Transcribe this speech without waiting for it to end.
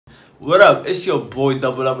What up? It's your boy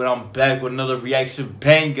Double Up, and I'm back with another reaction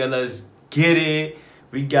banger. Let's get it.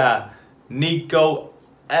 We got NCO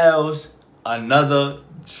L's another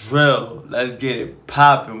drill. Let's get it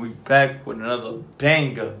popping. We back with another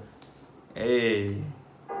banger. Hey.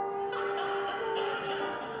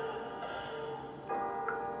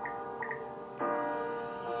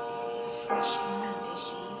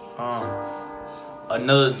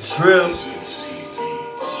 Another drill.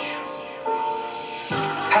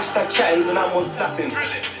 Hashtag chattings and I'm on snapping.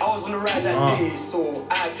 I was on the ride that day, so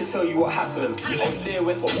I can tell you what happened. I was there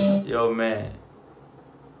when... Yo, man.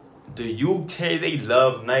 The UK, they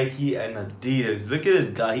love Nike and Adidas. Look at this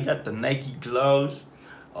guy. He got the Nike gloves.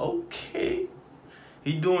 Okay.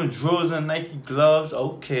 He doing drills in Nike gloves.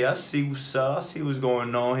 Okay, I see what's up. I see what's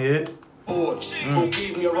going on here. Bro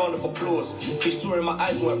gave me a round of applause. He saw in my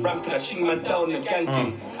eyes and went ramping. I ching man down in the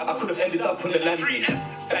ganting. I could have ended up on the landing.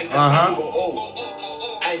 Bang that go, oh.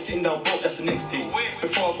 I ain't sitting down broke, that's the next thing.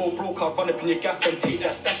 Before I go broke, I'll run up in your gaff and take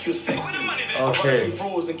that stack you was flexing. I run up in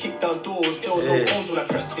bros and kick down doors. There was no phones when I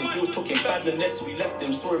pressed him. He was talking bad the next, so we left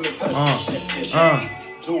him. Saw him in person, chefed him.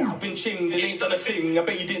 Been chinged, they ain't done a thing. I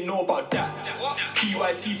bet you didn't know about that.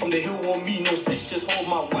 PYT from the hill won't mean no sex, just hold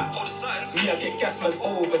my whack. Me, I get gas man's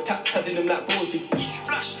over tapped. I did him like bros did.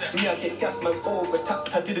 Me, I get gas man's over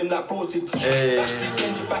tapped. I did him like bros did. Splash the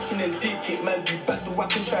engine back in and dig it, man. Do back the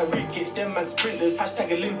whack and try rig it. Them man sprinters,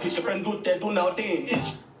 hashtag Olympics. Your friend do dead, do now they ain't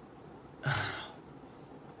ditched.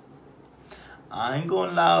 I ain't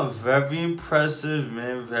gonna lie, very impressive,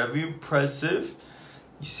 man. Very impressive.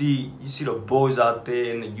 You see the boys out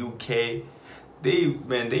there in the UK, they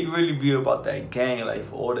really be about that gang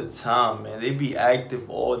life all the time, man. They be active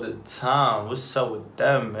all the time. What's up with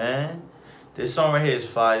them, man? This song right here is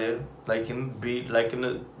fire. Like in the beat, like in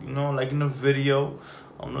the, like in the video.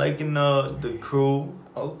 I'm liking the crew.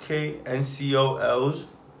 Okay, NCO L's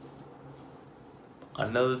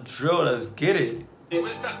another drill. Let's get it.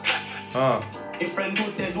 Your friend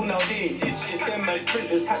do dead, do now they ain't ditched shit. Them man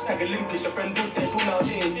sprinters, hashtag Olympics. Your friend do dead, do now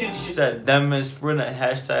they ain't ditched shit. Said them man sprinter,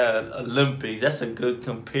 hashtag Olympics. That's a good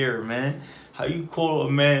compare, man. How you call a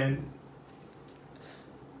man?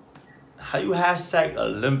 How you hashtag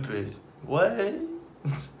Olympics? What?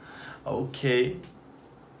 Okay.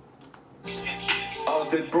 I was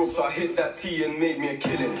dead broke, so I hit that T and made me a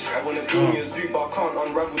killing. I wanna build me a zoo, but I can't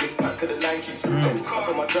unravel this pack, cause the line keeps ripping. I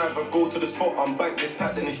told my driver, go to the spot, I'm back this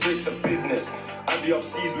pack, then it's straight to business. I be up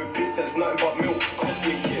seas with this, says nothing but milk,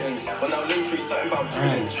 coffee and kittens. But now Lynch something about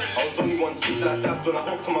drilling. I was only 1.6 like dabs when I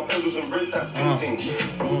hopped on my pedals and wrist that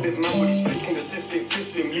sprinting. Bro did man with his flicking, assisting,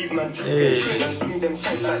 fisting, leave man dripping. Man swing them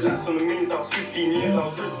shanks like lats on the means, that was 15 years I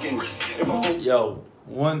was risking. If I Yo.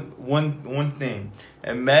 One thing.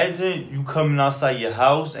 Imagine you coming outside your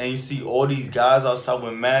house and you see all these guys outside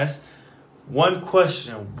with masks. One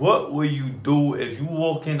question: what will you do if you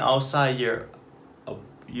walking outside your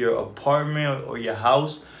apartment or your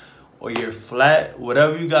house or your flat,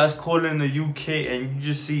 whatever you guys call it in the UK, and you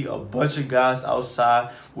just see a bunch of guys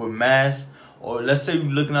outside with masks? Or let's say you're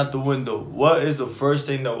looking out the window. What is the first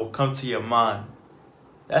thing that will come to your mind?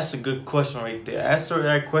 That's a good question right there. Answer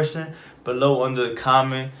that question below under the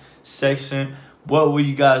comment section. What will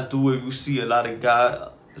you guys do if you see a lot of guys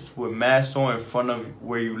with masks on in front of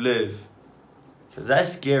where you live? Because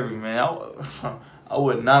that's scary, man. I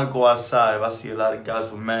would not go outside if I see a lot of guys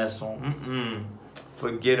with masks on.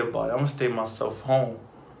 Forget about it. I'm going to stay myself home.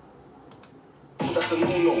 That's a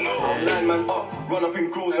no-no. Line man up, run up in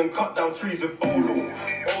groves and cut down trees with polo.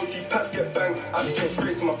 OT pats get banged, I be getting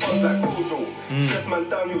straight to my funds like Kojo. Chef man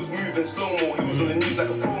down, he was moving slow-mo. He was on the news like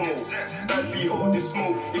a promo. Bad B, hold this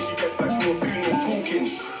smoke. If she gets back, she won't do no talking.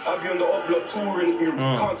 I be on the up block touring. You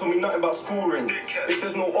can't tell me nothing about scoring. If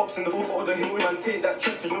there's no ops in the fourth of the hill, man, take that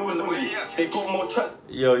trip to Norway. They got more tracks.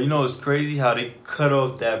 Yo, you know it's crazy how they cut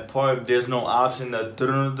off that part. If there's no option,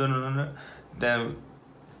 then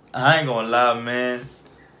I ain't gonna lie, man.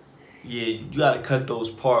 Yeah, you gotta cut those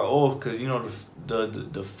part off, cause you know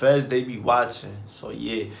the feds, they be watching. So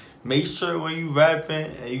yeah, make sure when you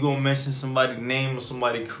rapping and you gonna mention somebody's name or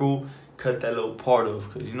somebody's crew, cut that little part off,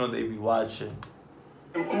 cause you know they be watching.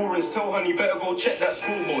 Brewers tell honey better go check that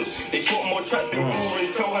scoreboard. They got more tracks than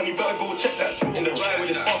Brewers tell honey better go check that scoreboard. In the ride with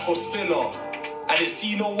this fuck or spinner. I didn't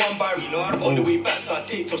see no one by me, on the way back, so I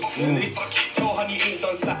take those clinics. Tell honey ain't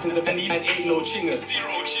done slappings if any man ain't no chingers.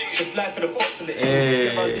 Just life for the fox and the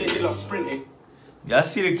aliens. Sprinting. Y'all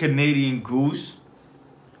see the Canadian Goose?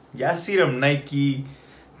 Y'all see them Nike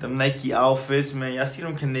outfits, man? Y'all see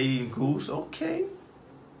them Canadian Goose? Okay.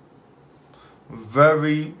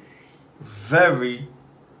 Very, very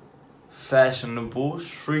fashionable.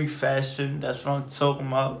 Street fashion. That's what I'm talking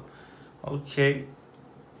about. Okay.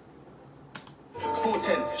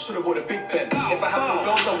 410, should've bought a big Ben. If I had no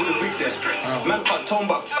bells, I would've rigged them. Man can't turn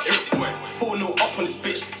back. 4-0 up on this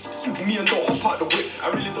bitch. Super me and don't hop out the whip. I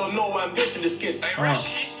really don't know why I'm here for this kid. Like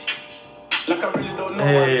I really don't know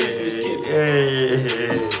why I'm here for this kid.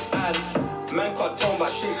 And man can't turn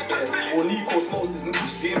back Shakespeare. Or Nico smokes his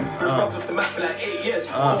music. Been rubbed with the mat for like 8 years.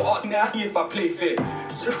 Go ask me if I play fair.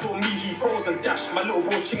 Just told me he froze and dashed. My little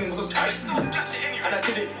bro's chickens was tight. And I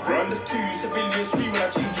did it. There's 2 civilians scream when I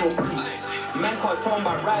change your bruise. Man can't turn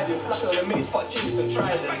back riding. Slapping on the mates, fuck chase and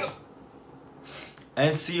try them.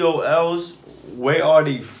 NCOLs, where are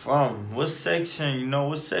they from? What section, you know,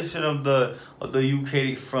 what section of the UK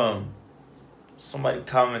they from? Somebody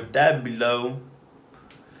comment that below.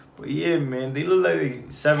 But yeah, man, they look like they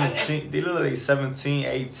 17, they look like they 17,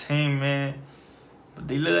 18, man. But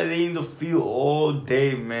they look like they in the field all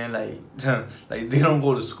day, man. Like they don't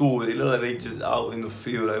go to school. They look like they just out in the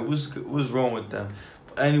field. Like what's wrong with them?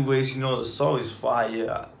 But anyways, you know, the song is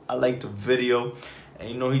fire. I like the video. And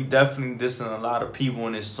you know, he definitely dissing a lot of people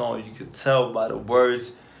in this song. You can tell by the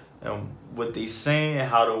words and what they saying and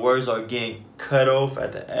how the words are getting cut off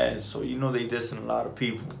at the end. So you know they dissing a lot of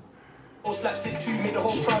people. Slaps it too, made the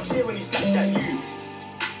whole crowd cheer when he slapped at you.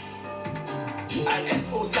 And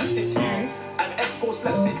Esco slaps it too. And Esco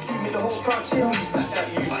slaps it too, made the whole crowd cheer when he slapped at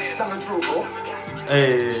you. That's a drill, bro.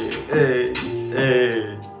 Hey.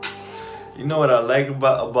 You know what I like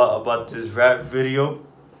about this rap video?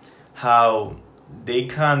 How they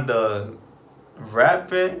kinda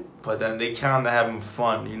rapping, but then they kinda having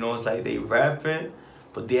fun. You know, it's like they rapping,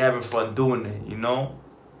 but they having fun doing it, you know?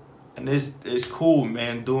 And it's cool,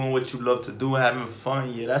 man, doing what you love to do, having fun.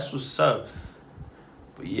 Yeah, that's what's up.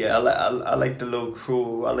 But yeah, I like the little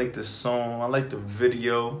crew. I like the song. I like the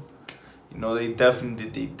video. You know, they definitely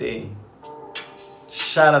did their thing.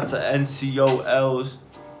 Shout out to NCOLs.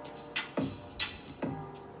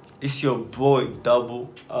 It's your boy Double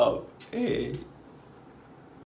Up. Hey.